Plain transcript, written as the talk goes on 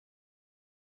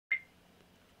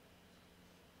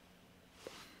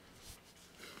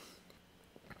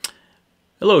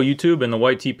Hello YouTube and the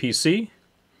YTPC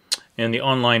and the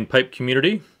online pipe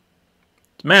community.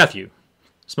 It's Matthew,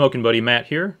 Smoking Buddy Matt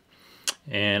here,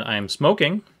 and I'm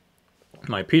smoking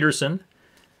my Peterson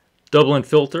Dublin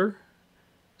filter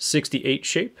 68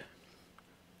 shape,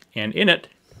 and in it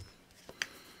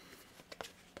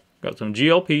got some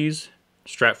GLP's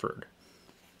Stratford.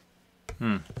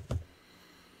 And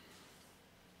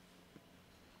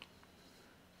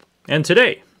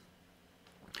today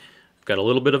I've got a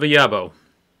little bit of a Yabo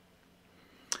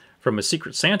from a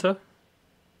Secret Santa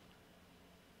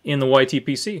in the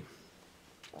YTPC.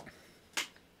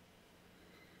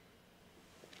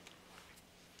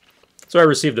 So I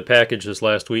received a package this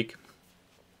last week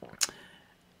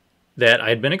that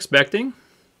I'd been expecting,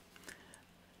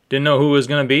 didn't know who it was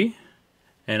going to be,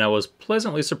 and I was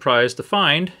pleasantly surprised to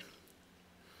find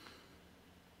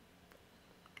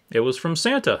it was from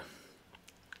Santa.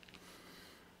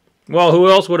 Well, who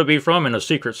else would it be from in a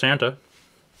Secret Santa?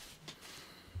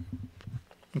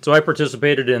 So I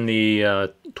participated in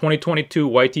the 2022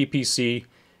 YTPC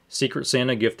Secret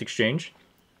Santa gift exchange,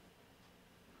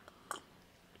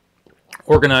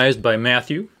 organized by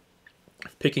Matthew,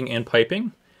 Picking and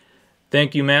Piping.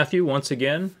 Thank you, Matthew, once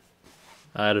again.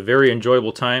 I had a very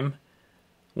enjoyable time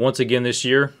once again this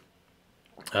year.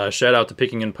 Shout out to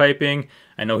Picking and Piping.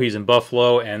 I know he's in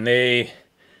Buffalo, and they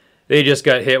just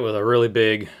got hit with a really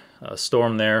big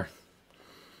storm there.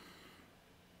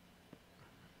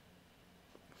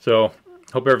 So,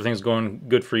 hope everything's going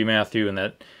good for you, Matthew, and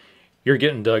that you're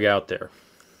getting dug out there.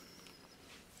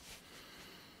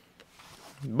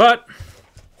 But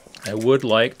I would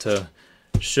like to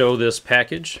show this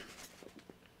package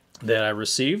that I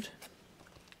received.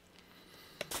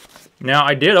 Now,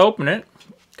 I did open it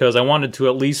because I wanted to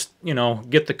at least,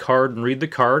 get the card and read the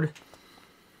card.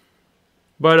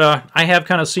 But I have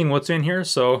kind of seen what's in here,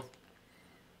 so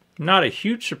not a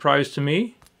huge surprise to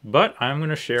me, but I'm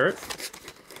going to share it.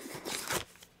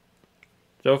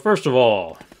 So first of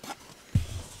all,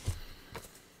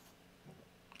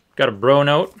 got a bro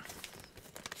note.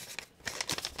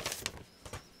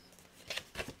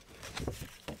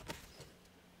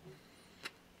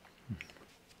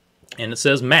 And it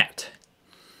says, Matt,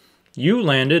 you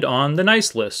landed on the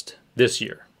nice list this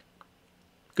year.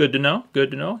 Good to know,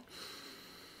 good to know.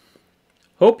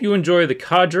 Hope you enjoy the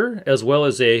Codger as well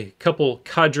as a couple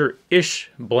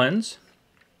Codger-ish blends.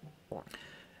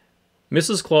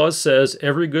 Mrs. Claus says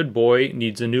every good boy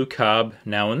needs a new cob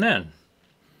now and then.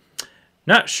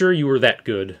 Not sure you were that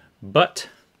good, but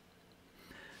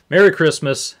Merry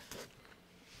Christmas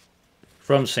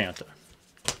from Santa.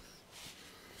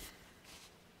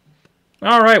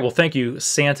 All right, well, thank you,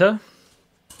 Santa.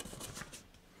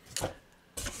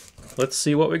 Let's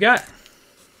see what we got.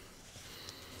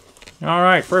 All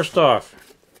right, first off,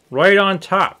 right on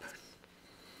top,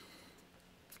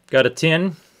 got a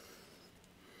tin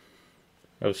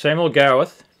of Samuel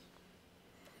Gawith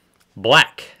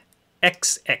Black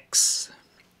XX.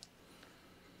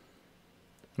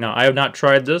 Now, I have not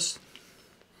tried this.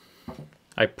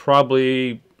 I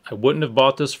wouldn't have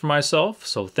bought this for myself,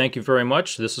 so thank you very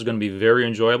much. This is going to be very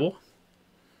enjoyable.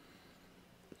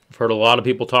 I've heard a lot of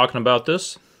people talking about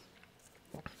this.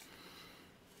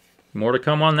 More to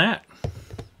come on that.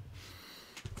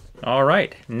 All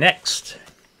right, next.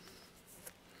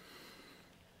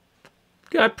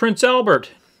 Got Prince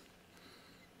Albert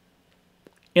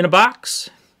in a box,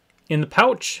 in the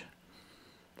pouch.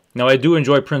 Now, I do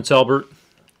enjoy Prince Albert.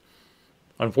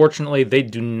 Unfortunately, they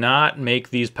do not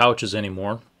make these pouches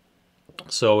anymore.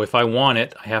 So if I want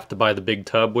it, I have to buy the big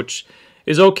tub, which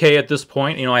is okay at this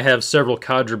point. I have several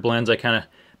Codger blends I kind of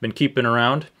been keeping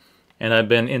around, and I've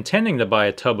been intending to buy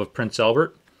a tub of Prince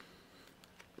Albert.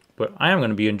 But I am going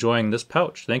to be enjoying this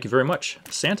pouch. Thank you very much,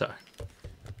 Santa.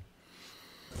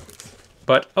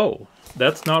 But, oh,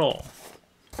 that's not all.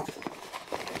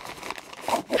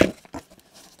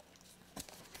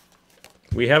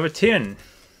 We have a tin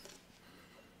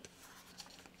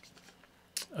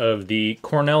of the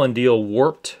Cornell & Diehl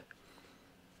Warped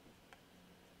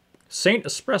Saint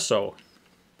Espresso.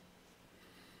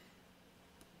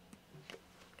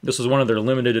 This is one of their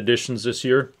limited editions this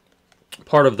year,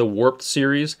 part of the Warped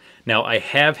series. Now, I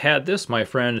have had this. My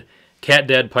friend Cat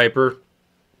Dad Piper,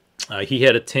 he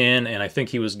had a tin, and I think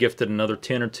he was gifted another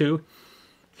tin or two.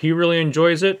 He really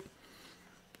enjoys it.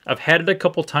 I've had it a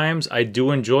couple times. I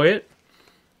do enjoy it.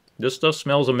 This stuff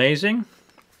smells amazing.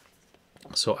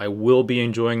 So I will be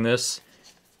enjoying this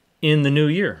in the new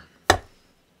year.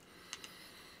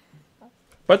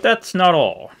 But that's not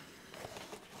all.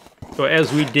 So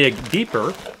as we dig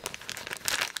deeper,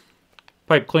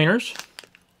 pipe cleaners,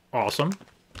 awesome.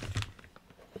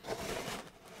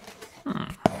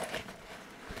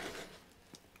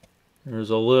 There's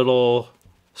a little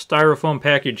styrofoam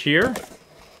package here.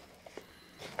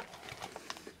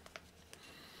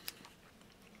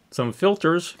 Some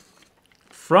filters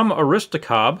from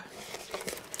Aristocob.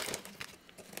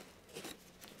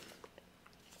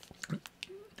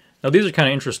 Now these are kind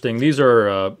of interesting. These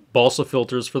are balsa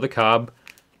filters for the Cobb.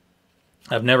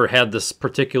 I've never had this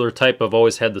particular type. I've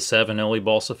always had the Savinelli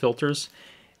balsa filters.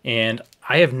 And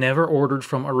I have never ordered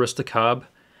from Aristocob.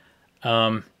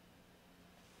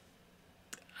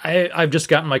 I've just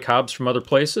gotten my Cobbs from other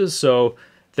places, so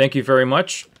thank you very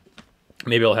much.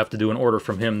 Maybe I'll have to do an order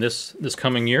from him this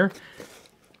coming year.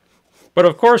 But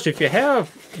of course, if you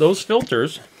have those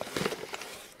filters,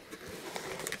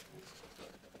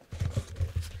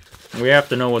 we have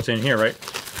to know what's in here, right?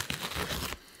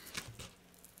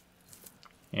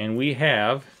 And we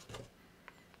have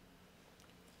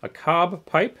a Cobb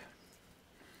pipe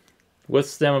with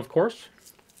stem, of course.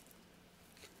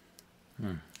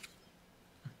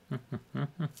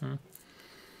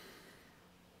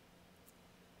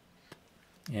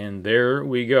 And there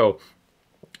we go.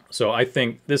 So I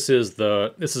think this is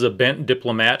a bent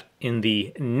diplomat in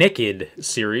the Naked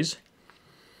series.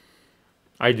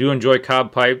 I do enjoy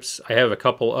Cobb pipes. I have a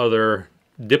couple other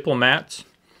diplomats,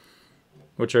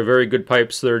 which are very good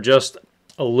pipes. They're just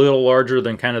a little larger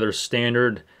than kind of their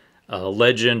standard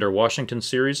Legend or Washington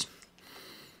series.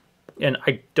 And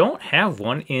I don't have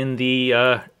one in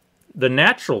the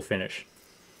natural finish.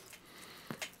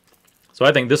 So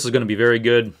I think this is going to be very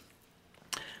good.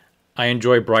 I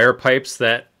enjoy briar pipes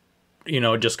that,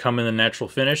 just come in the natural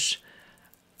finish.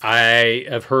 I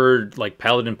have heard like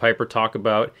Paladin Piper talk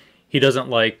about he doesn't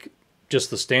like just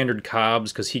the standard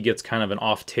Cobbs because he gets kind of an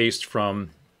off taste from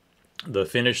the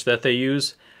finish that they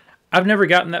use. I've never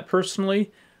gotten that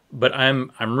personally, but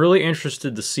I'm really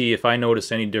interested to see if I notice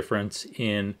any difference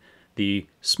in the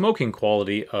smoking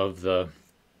quality of the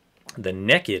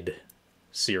Naked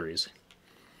series.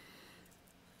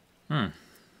 Go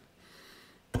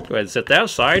ahead and set that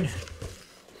aside.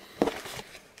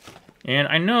 And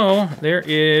I know there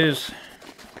is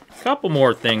a couple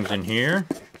more things in here.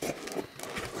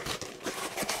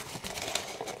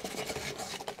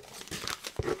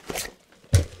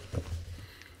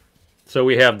 So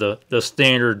we have the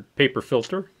standard paper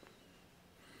filter.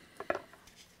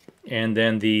 And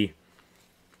then the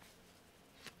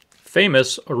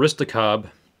famous Aristocob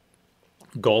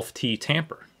Golf Tee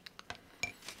Tamper.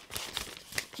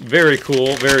 Very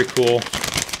cool, very cool.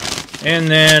 And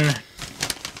then,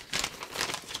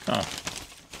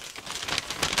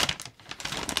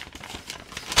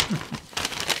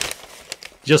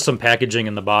 just some packaging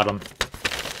in the bottom.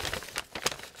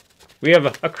 We have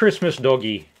a Christmas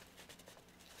doggy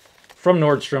from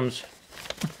Nordstrom's.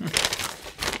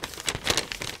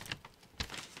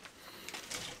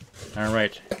 All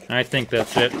right, I think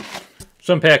that's it.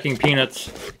 Some packing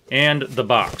peanuts and the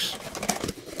box.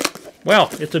 Well,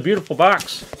 it's a beautiful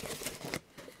box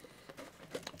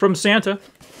from Santa.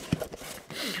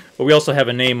 But we also have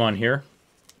a name on here.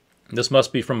 This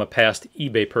must be from a past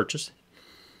eBay purchase.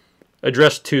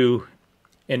 Addressed to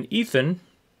an Ethan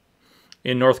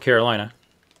in North Carolina.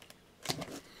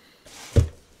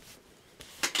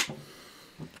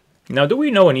 Now, do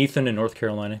we know an Ethan in North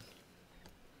Carolina?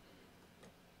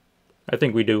 I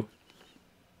think we do.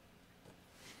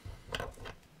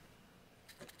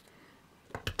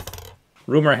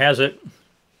 Rumor has it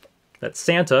that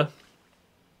Santa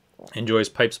enjoys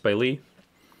Pipes by Lee,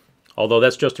 although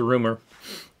that's just a rumor.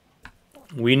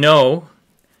 We know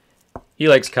he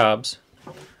likes Cobbs,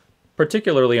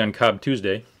 particularly on Cobb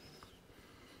Tuesday.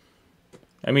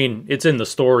 I mean, it's in the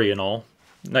story and all,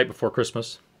 night before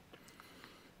Christmas,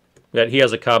 that he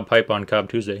has a Cobb pipe on Cobb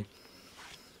Tuesday.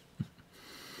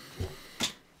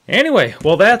 Anyway,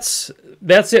 well, that's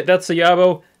it. That's the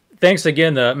Yabo. Thanks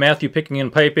again, Matthew Picking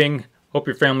and Piping. Hope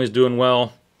your family's doing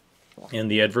well in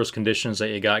the adverse conditions that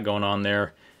you got going on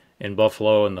there in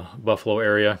Buffalo and the Buffalo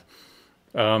area.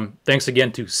 Thanks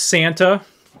again to Santa,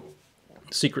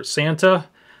 Secret Santa.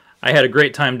 I had a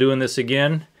great time doing this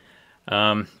again.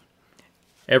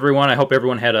 Everyone, I hope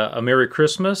everyone had a Merry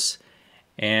Christmas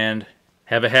and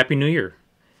have a Happy New Year.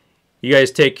 You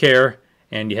guys take care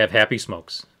and you have happy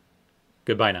smokes.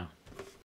 Goodbye now.